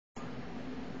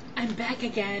I'm back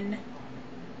again.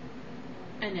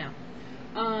 I know.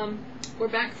 We're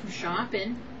back from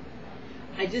shopping.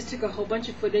 I just took a whole bunch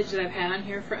of footage that I've had on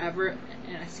here forever,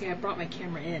 and I brought my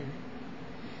camera in.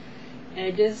 And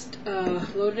I just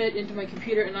loaded it into my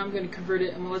computer, and I'm going to convert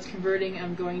it. And while it's converting,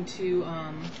 I'm going to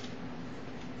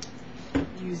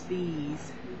use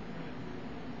these.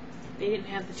 They didn't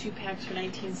have the 2 packs for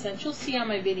 19 cents. You'll see on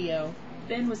my video.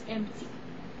 Ben was empty.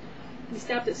 We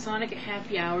stopped at Sonic at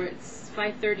happy hour. It's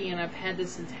 5:30 and I've had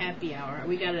this since happy hour.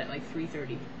 We got it at like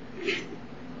 3:30.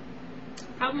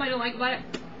 Problem I don't like about it,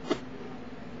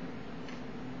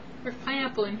 there's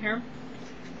pineapple in here.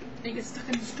 And it gets stuck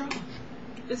in the straw.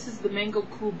 This is the Mango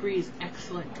Cool Breeze.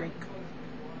 Excellent drink.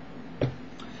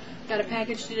 Got a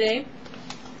package today.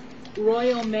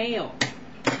 Royal Mail.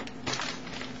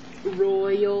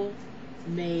 Royal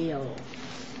Mail.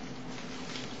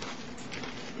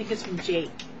 I think it's from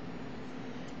Jake.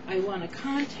 I won a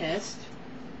contest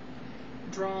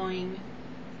drawing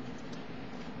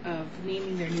of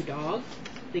naming their new dog.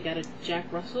 They got a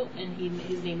Jack Russell, and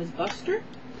his name is Buster.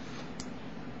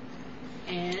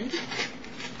 And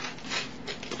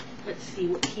let's see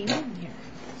what came in here.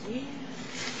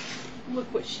 Yeah.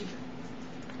 Look what she...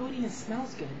 Oh, it even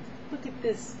smells good. Look at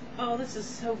this. Oh, this is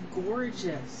so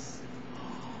gorgeous.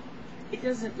 It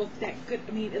doesn't look that good.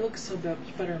 I mean, it looks so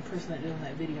much better in person than it did in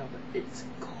that video, but it's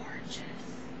gorgeous.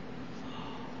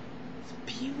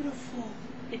 It's beautiful.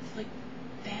 It's like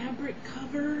fabric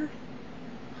covered.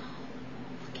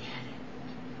 Look at it.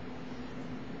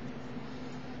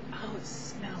 Oh, it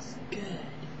smells good.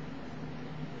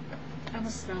 I'm a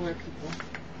smeller, people.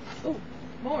 Oh,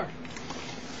 more.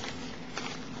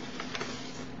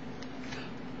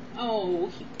 Oh,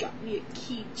 he got me a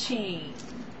keychain.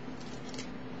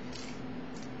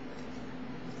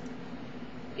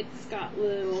 It's got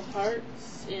little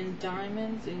hearts and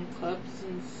diamonds and clubs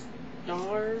and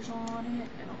stars on it.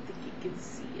 I don't think you can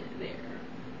see it there.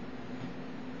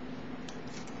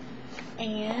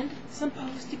 And some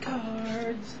postie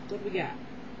cards. What do we got?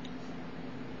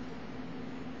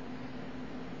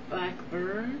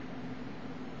 Blackburn.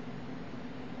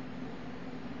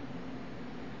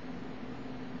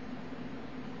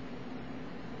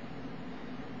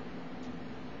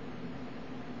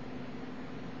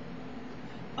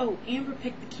 Oh, Amber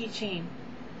picked the keychain.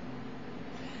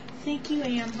 Thank you,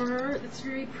 Amber. That's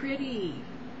very pretty.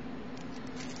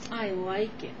 I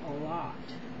like it a lot.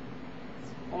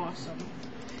 It's awesome.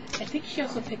 I think she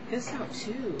also picked this out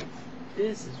too.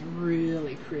 This is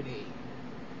really pretty.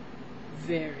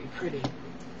 Very pretty.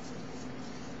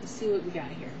 Let's see what we got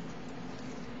here.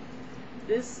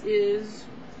 This is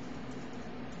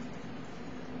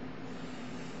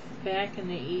back in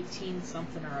the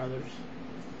 18-something or others.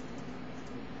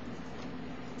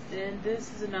 And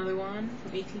this is another one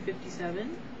from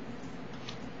 1857.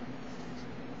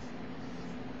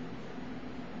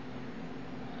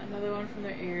 Another one from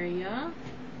their area.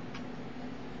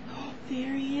 Oh,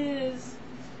 there he is.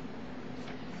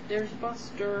 There's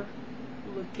Buster.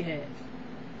 Look at it.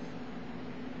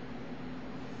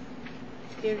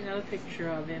 Here's another picture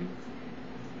of him.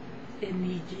 Isn't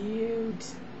he cute?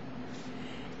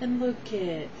 And look at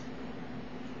it.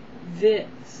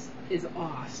 This is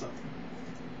awesome.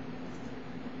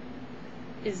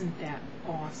 Isn't that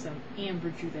awesome?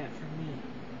 Amber drew that for me.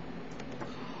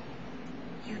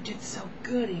 You did so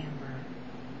good, Amber.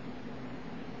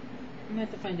 I'm going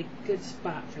to have to find a good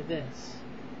spot for this.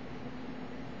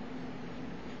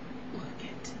 Look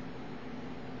it.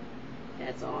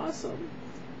 That's awesome.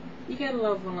 You gotta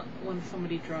love when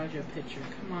somebody draws you a picture.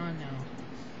 Come on now.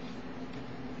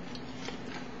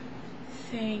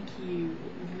 Thank you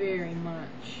very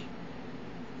much.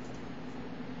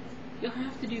 You'll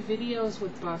have to do videos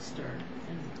with Buster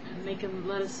and make him,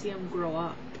 let us see him grow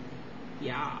up.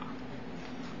 Yeah.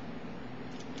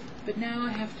 But now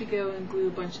I have to go and glue a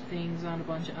bunch of things on a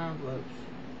bunch of envelopes.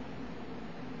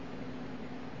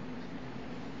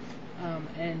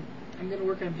 And I'm going to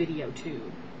work on video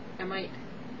too. I might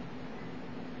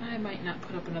not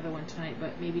put up another one tonight,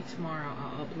 but maybe tomorrow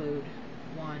I'll upload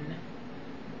one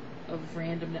of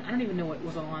random. I don't even know what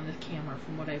was all on this camera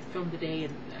from what I filmed today,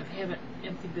 and I haven't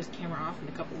emptied this camera off in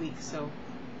a couple weeks, so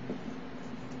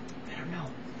I don't know.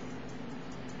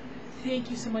 Thank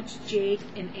you so much, Jake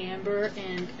and Amber,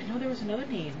 and I know there was another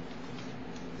name.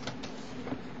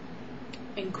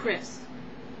 And Chris.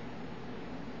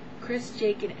 Chris,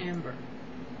 Jake, and Amber.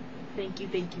 Thank you,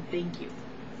 thank you, thank you.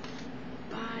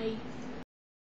 Bye.